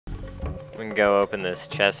We can go open this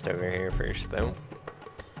chest over here first, though.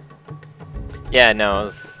 Yeah, no, I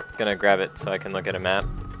was gonna grab it so I can look at a map.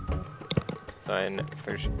 So I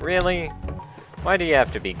first. Really? Why do you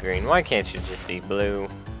have to be green? Why can't you just be blue?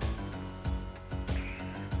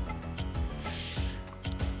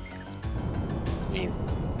 You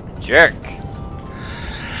jerk.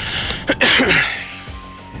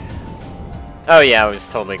 Oh yeah, I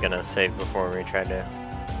was totally gonna save before we tried to.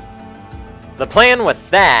 The plan with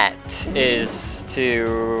that is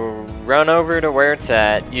to run over to where it's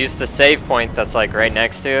at, use the save point that's like right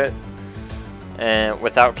next to it, and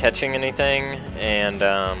without catching anything, and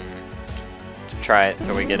to try it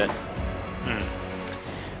till we get it.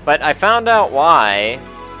 But I found out why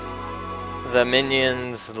the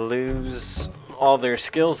minions lose all their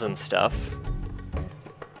skills and stuff.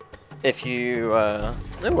 If you,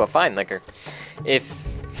 ooh, a fine liquor.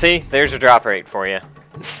 See, there's a drop rate for you.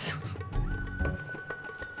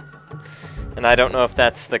 And I don't know if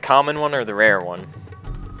that's the common one or the rare one.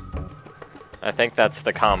 I think that's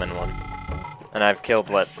the common one. And I've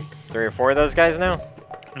killed, what, 3 or 4 of those guys now?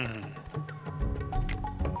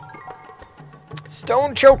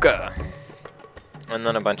 Stone Choker! And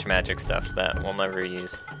then a bunch of magic stuff that we'll never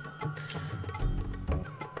use.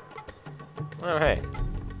 Oh, hey.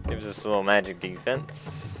 Gives us a little magic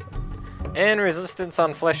defense. And resistance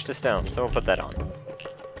on flesh to stone, so we'll put that on.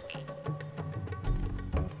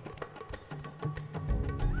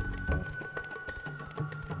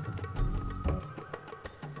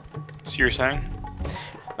 So you're saying?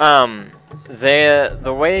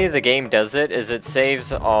 The way the game does it is it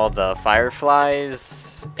saves all the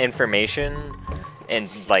Fireflies information in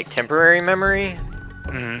like temporary memory.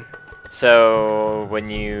 So when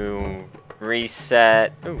you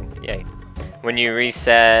reset, ooh, yay. When you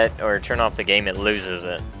reset or turn off the game, it loses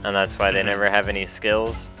it, and that's why they never have any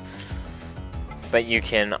skills. But you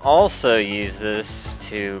can also use this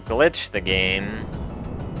to glitch the game,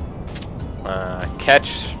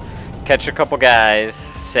 catch a couple guys,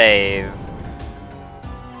 save,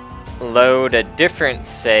 load a different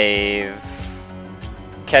save,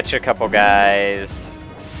 catch a couple guys,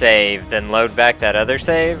 save, then load back that other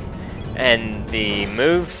save, and the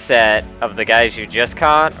move set of the guys you just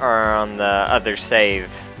caught are on the other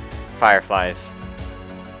save Fireflies.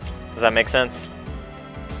 Does that make sense?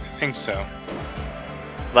 I think so.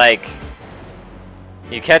 Like,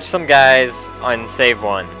 you catch some guys on save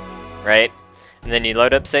 1, right? And then you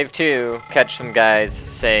load up save 2, catch some guys,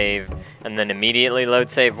 save, and then immediately load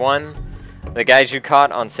save 1. The guys you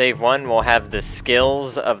caught on save 1 will have the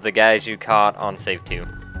skills of the guys you caught on save 2.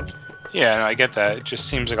 Yeah, no, I get that. It just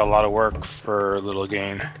seems like a lot of work for little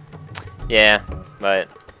gain. Yeah, but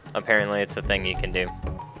apparently it's a thing you can do.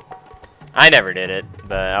 I never did it,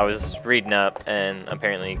 but I was reading up, and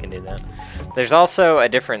apparently you can do that. There's also a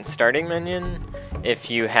different starting minion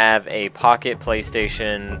if you have a pocket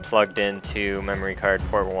PlayStation plugged into memory card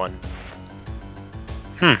port 1.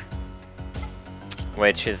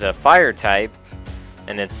 Which is a fire type,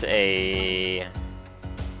 and it's a...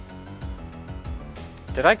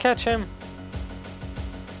 Did I catch him?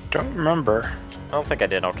 Don't remember. I don't think I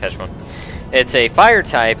did. I'll catch one. It's a fire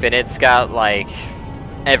type, and it's got, like,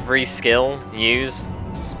 every skill used.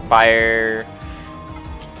 It's fire...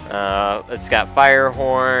 it's got Fire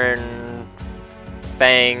Horn,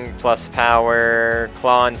 Fang plus power,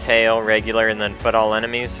 Claw and Tail, regular, and then foot all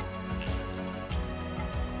enemies.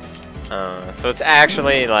 So it's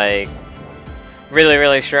actually, like, really,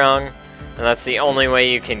 really strong, and that's the only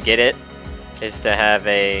way you can get it, is to have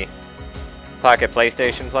a pocket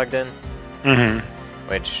PlayStation plugged in.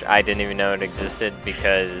 Which I didn't even know it existed,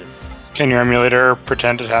 because... Can your emulator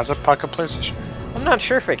pretend it has a pocket PlayStation? I'm not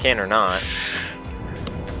sure if it can or not.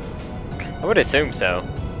 I would assume so.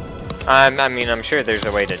 I mean, I'm sure there's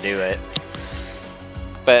a way to do it.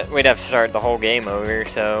 But we'd have to start the whole game over,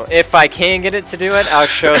 so... If I can get it to do it, I'll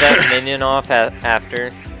show that minion off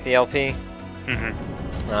after the LP.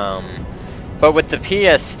 But with the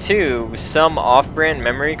PS2, some off-brand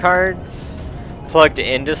memory cards plugged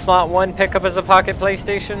into slot 1 pick up as a pocket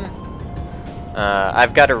PlayStation.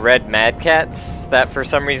 I've got a red Mad Catz that for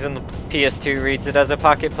some reason the PS2 reads it as a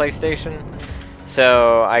pocket PlayStation.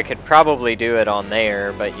 So I could probably do it on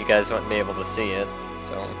there, but you guys wouldn't be able to see it.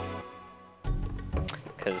 So,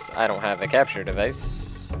 because I don't have a capture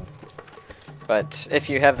device. But if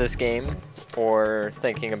you have this game or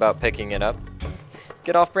thinking about picking it up,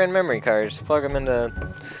 get off-brand memory cards, plug them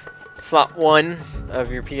into slot 1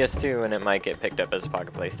 of your PS2, and it might get picked up as a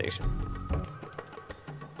pocket PlayStation.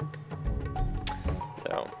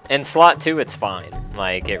 So, in slot 2, it's fine.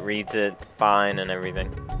 Like, it reads it fine and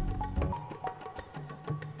everything.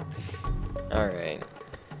 Alright.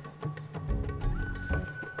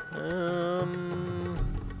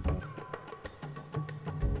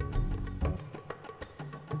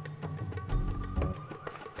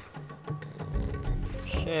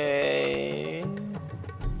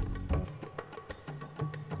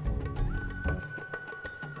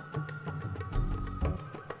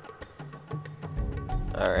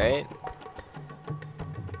 Alright.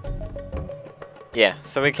 Yeah,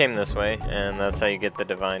 so we came this way, and that's how you get the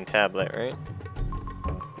Divine Tablet, right?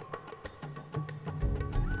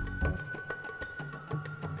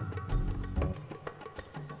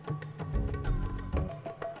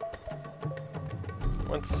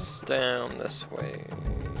 What's down this way?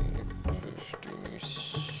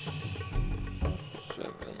 57.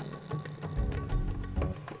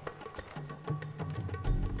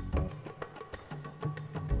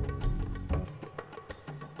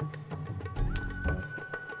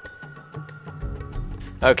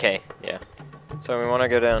 Okay, yeah. So we want to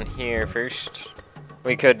go down here first.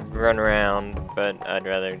 We could run around, but I'd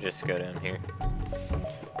rather just go down here.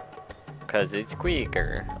 Because it's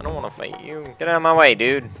quicker. I don't want to fight you. Get out of my way,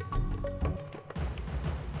 dude.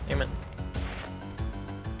 Damn it.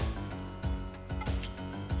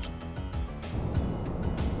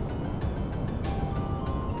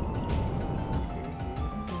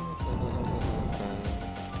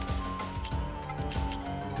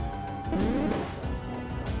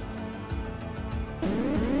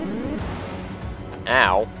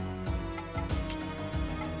 Ow.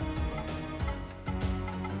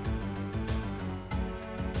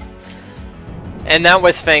 And that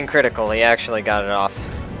was Fang critical. He actually got it off.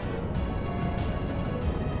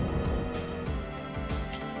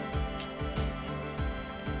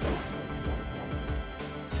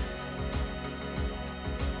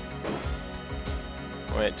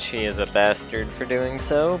 Which he is a bastard for doing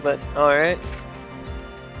so, but alright.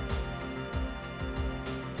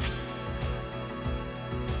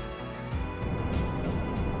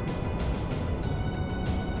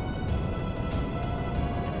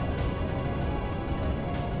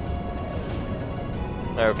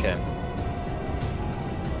 Okay.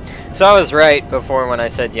 So I was right before when I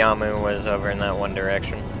said Yamu was over in that one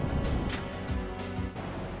direction.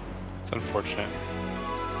 It's unfortunate.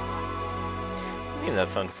 I mean,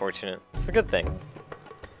 that's unfortunate. It's a good thing.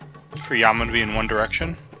 For Yamu to be in one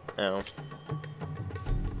direction? Oh.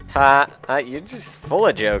 Ha! You're just full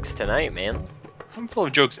of jokes tonight, man. I'm full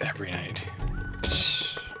of jokes every night.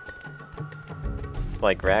 It's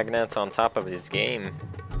like Ragnatz on top of his game.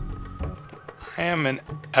 I am an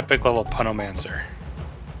epic level punomancer.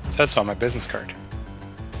 It says so on my business card.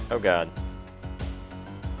 Oh god.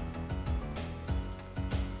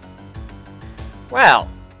 Well.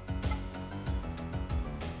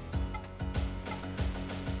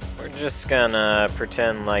 We're just gonna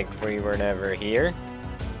pretend like we were never here.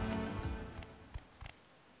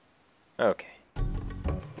 Okay.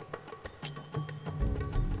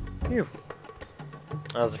 Phew.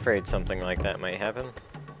 I was afraid something like that might happen.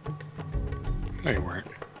 No, you weren't.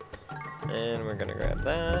 And we're gonna grab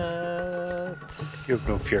that. You have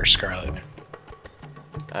no fear, Scarlet.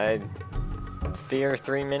 I fear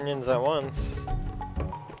 3 minions at once.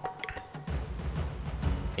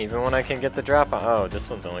 Even when I can get the drop. Oh, this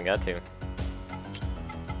one's only got 2.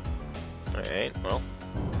 Alright, well.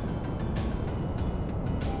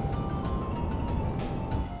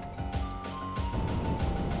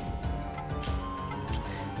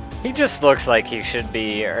 He just looks like he should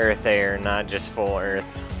be Earth Air, not just full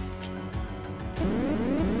Earth.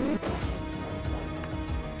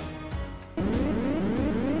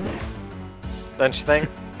 Don't you think?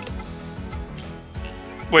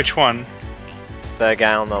 Which one? The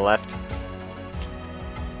guy on the left.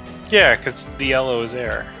 Yeah, because the yellow is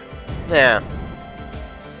air. Yeah.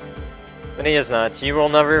 But he is not. You will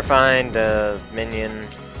never find a minion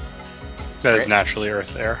That is naturally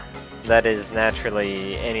Earth air. that is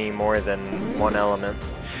naturally any more than one element.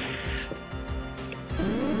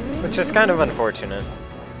 Which is kind of unfortunate.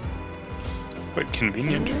 But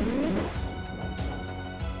convenient.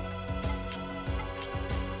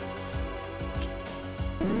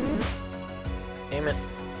 Damn it.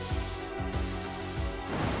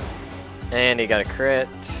 And he got a crit.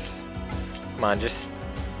 Come on, just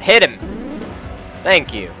hit him.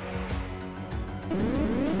 Thank you.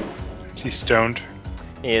 Is he stoned?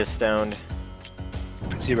 He is stoned.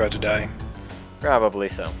 Is he about to die? Probably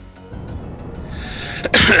so.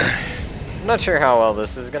 I'm not sure how well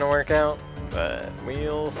this is gonna work out, but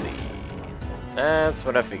we'll see. That's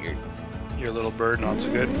what I figured. Your little bird, not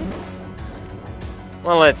so good.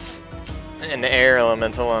 Well, it's an air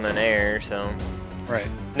elemental on an air, so... Right.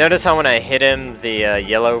 Notice how when I hit him, the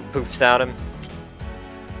yellow poofs out him?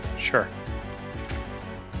 Sure.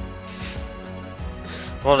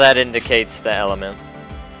 Well, that indicates the element.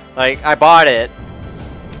 Like, I bought it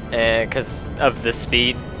because of the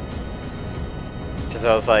speed. Because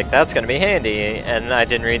I was like, that's going to be handy. And I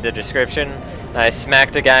didn't read the description. And I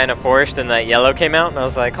smacked a guy in a forest and that yellow came out. And I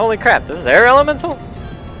was like, holy crap, this is air elemental?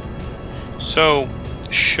 So,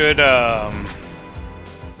 Should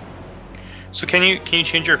So can you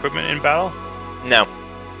change your equipment in battle? No.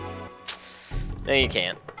 No, you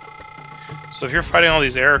can't. So if you're fighting all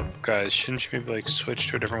these air guys, shouldn't you maybe like switch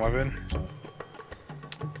to a different weapon?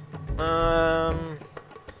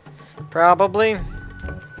 Probably.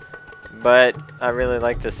 But I really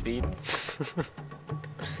like the speed.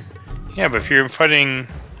 Yeah, but if you're fighting,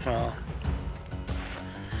 well,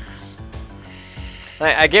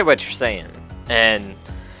 I get what you're saying. And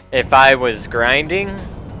if I was grinding,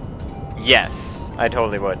 yes, I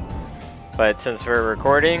totally would. But since we're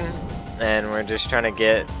recording and we're just trying to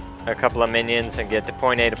get a couple of minions and get to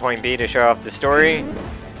point A to point B to show off the story,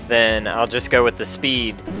 then I'll just go with the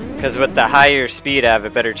speed. Because with the higher speed, I have a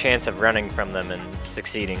better chance of running from them and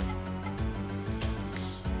succeeding.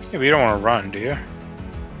 yeah, but you don't want to run, do you?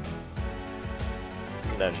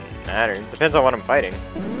 Doesn't matter. Depends on what I'm fighting.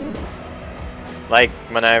 Like,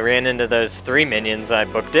 when I ran into those 3 minions, I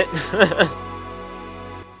booked it.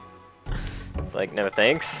 It's like, no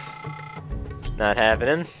thanks. Not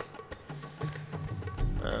happening.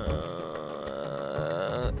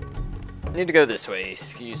 Need to go this way,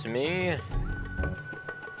 excuse me.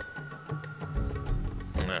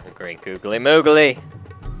 Oh, great googly moogly.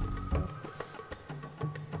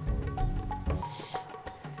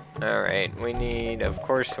 Alright, we need, of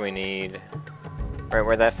course we need, right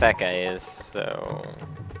where that fat guy is, so.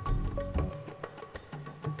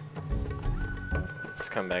 Let's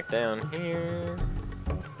come back down here.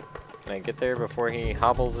 Can I get there before he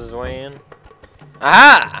hobbles his way in?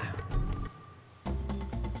 Aha!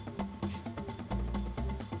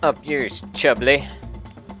 Up yours, Chubbly.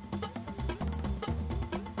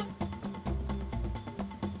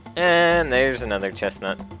 And there's another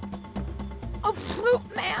chestnut. A fruit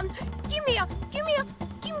man! Gimme!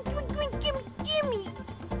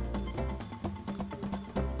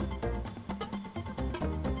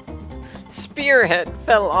 Spearhead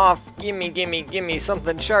fell off. Gimme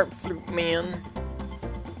something sharp, fruit man.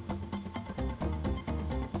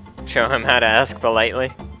 Show him how to ask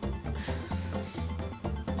politely.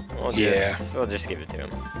 We'll just give it to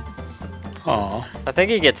him. Aw. I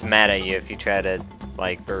think he gets mad at you if you try to,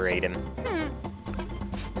 like, berate him.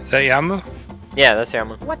 Is that Yamu? Yeah, that's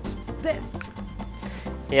Yamu. What's this?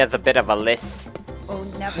 He has a bit of a lisp. Oh,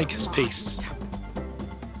 never I like his mind. face.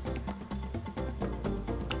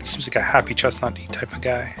 Seems like a happy chestnut-y type of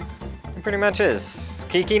guy. He pretty much is.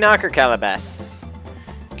 Kiki knock or Calabas?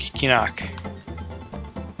 Kiki knock.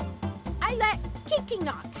 I let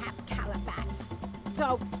Kiki-Knock have Calabash.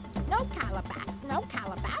 So, no Calabash, no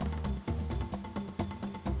Calabash.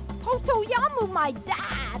 Totoyamu, my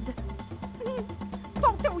dad.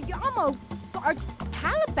 Totoyamu guards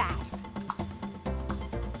Calabash.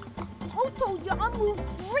 Totoyamu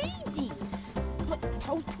greedy. But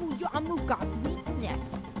Totoyamu got weakness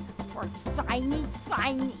for Shiny.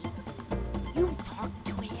 You talk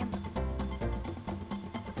to him.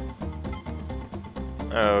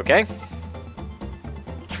 Okay.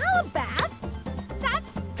 Calabash?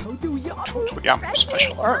 That's Totoyamu. Totoyamu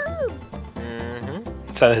special art. Mm-hmm.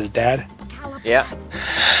 Is that his dad? Yeah.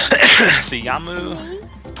 So Yamu,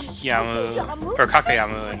 Kikiyamu, or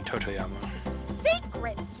Kakayamu, and Totoyamu.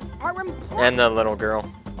 Secrets are important. And the little girl.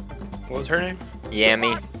 What was her name?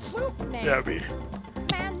 Yammy. Yami.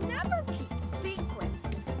 Man never keeps secrets.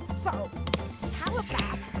 So,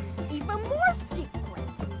 Calabash, even more secret.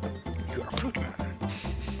 You are a fruit man.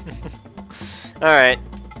 Alright.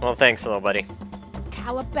 Well, thanks, little buddy.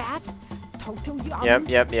 Calabash, Totoyamu.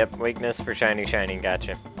 Yep. Weakness for shiny.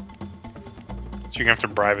 Gotcha. So you're gonna have to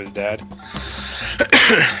bribe his dad.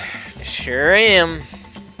 Sure am.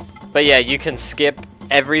 But yeah, you can skip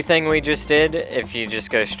everything we just did if you just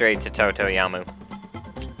go straight to Totoyamu.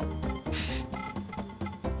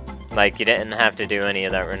 Like, you didn't have to do any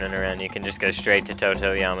of that running around. You can just go straight to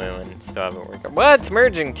Totoyamu and still have it work. What? It's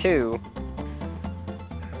merging too.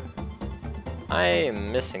 I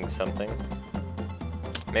am missing something.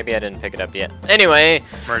 Maybe I didn't pick it up yet. Anyway.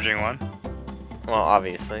 Merging one. Well,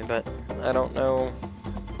 obviously, but I don't know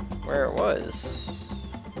where it was.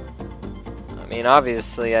 I mean,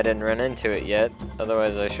 obviously I didn't run into it yet.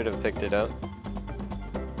 Otherwise, I should have picked it up.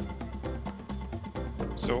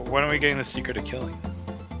 So when are we getting the secret of killing?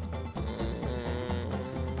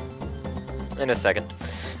 In a second.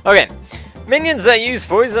 Okay. Minions that use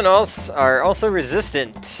poison are also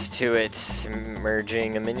resistant to it.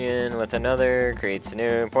 Merging a minion with another creates a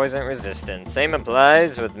new poison resistance. Same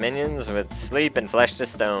applies with minions with sleep and flesh to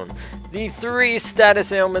stone. The 3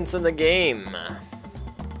 status ailments in the game.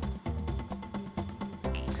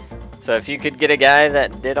 So if you could get a guy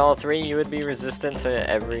that did all 3, you would be resistant to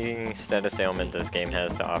every status ailment this game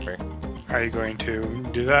has to offer. Are you going to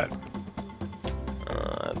do that?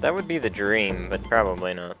 That would be the dream, but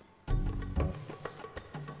probably not.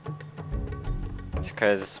 It's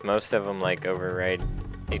because most of them like override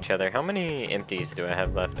each other. How many empties do I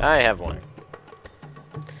have left? I have one.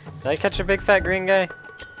 Did I catch a big fat green guy?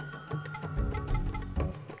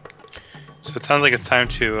 So it sounds like it's time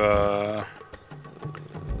to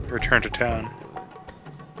return to town.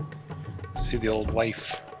 See the old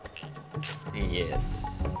wife. Yes.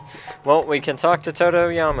 Well, we can talk to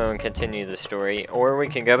Totoyama and continue the story, or we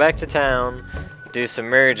can go back to town, do some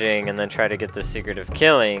merging, and then try to get the secret of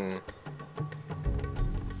killing.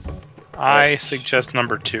 I suggest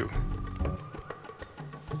number 2.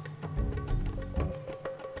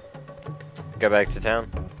 Go back to town?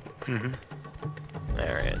 Mm-hmm.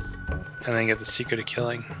 Alright. And then get the secret of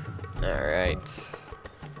killing. Alright.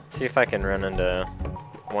 See if I can run into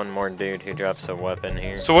one more dude who drops a weapon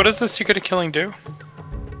here. So what does the secret of killing do?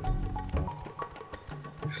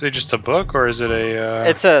 Is it just a book, or is it a...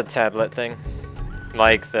 It's a tablet thing.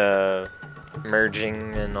 Like the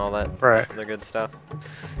merging and all that. Right. The good stuff.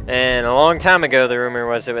 And a long time ago, the rumor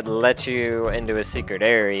was it would let you into a secret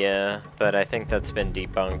area, but I think that's been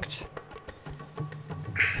debunked.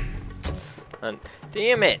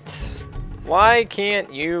 Damn it! Why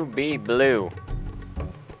can't you be blue?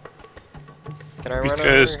 Can I run over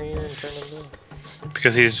here and turn him blue?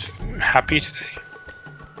 Because he's happy today.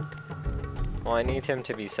 Well, I need him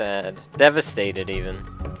to be sad. Devastated, even.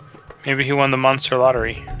 Maybe he won the monster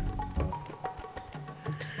lottery.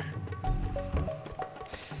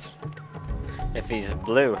 If he's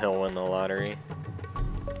blue, he'll win the lottery.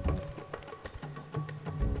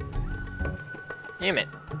 Damn it.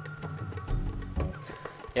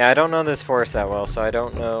 Yeah, I don't know this forest that well, so I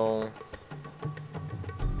don't know...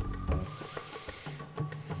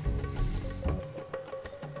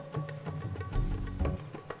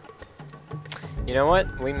 You know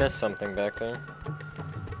what? We missed something back there.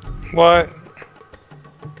 What?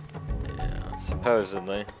 Yeah,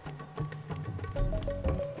 supposedly.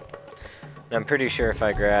 I'm pretty sure if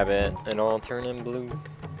I grab it, it'll turn in blue.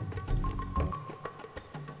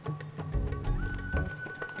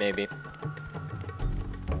 Maybe.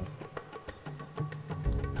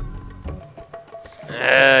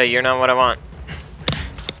 You're not what I want.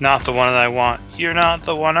 Not the one that I want. You're not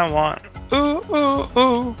the one I want. Ooh, ooh,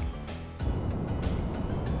 ooh.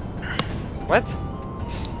 What?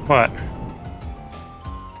 What?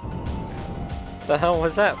 The hell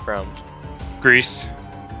was that from? Greece.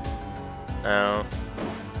 Oh.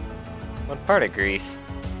 What part of Greece?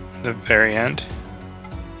 The very end.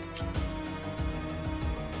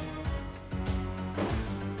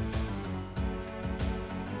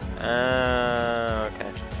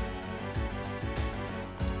 Okay.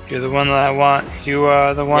 You're the one that I want. You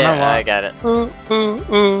are the one I want. Yeah, I got it. Ooh, ooh,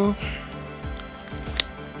 ooh.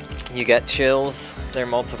 You got chills. They're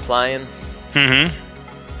multiplying. Mm-hmm.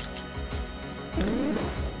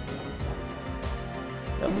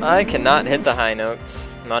 I cannot hit the high notes.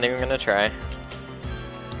 Not even gonna try.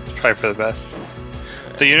 It's probably for the best.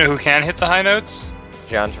 Do you know who can hit the high notes?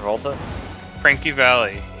 John Travolta? Frankie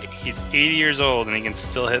Valli. He's 80 years old and he can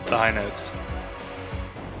still hit the high notes.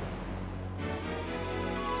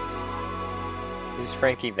 Who's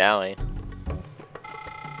Frankie Valli?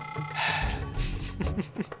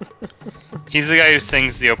 He's the guy who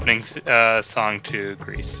sings the opening song to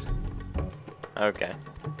Grease. Okay.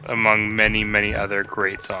 Among many, many other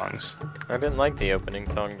great songs. I didn't like the opening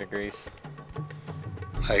song to Grease.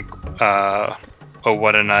 Like, Oh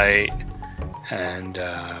What a Night, and,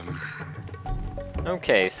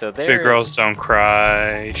 Okay, so there's... Big Girls Don't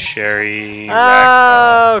Cry, Sherry,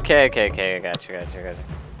 Oh, okay, I got you.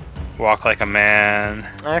 Walk Like a Man.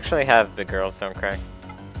 I actually have Big Girls Don't Cry.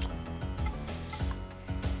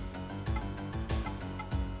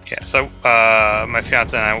 Yeah, so, my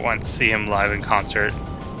fiance and I went to see him live in concert,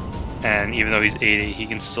 and even though he's 80, he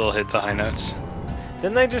can still hit the high notes.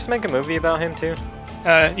 Didn't they just make a movie about him, too?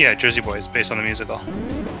 Yeah, Jersey Boys, based on the musical.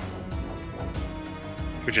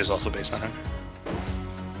 Which is also based on him.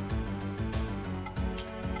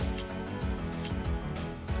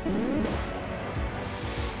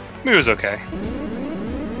 It was okay.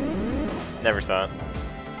 Never saw it.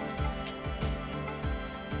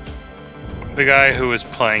 The guy who was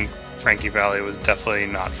playing Frankie Valli was definitely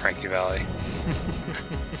not Frankie Valli.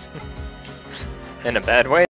 In a bad way?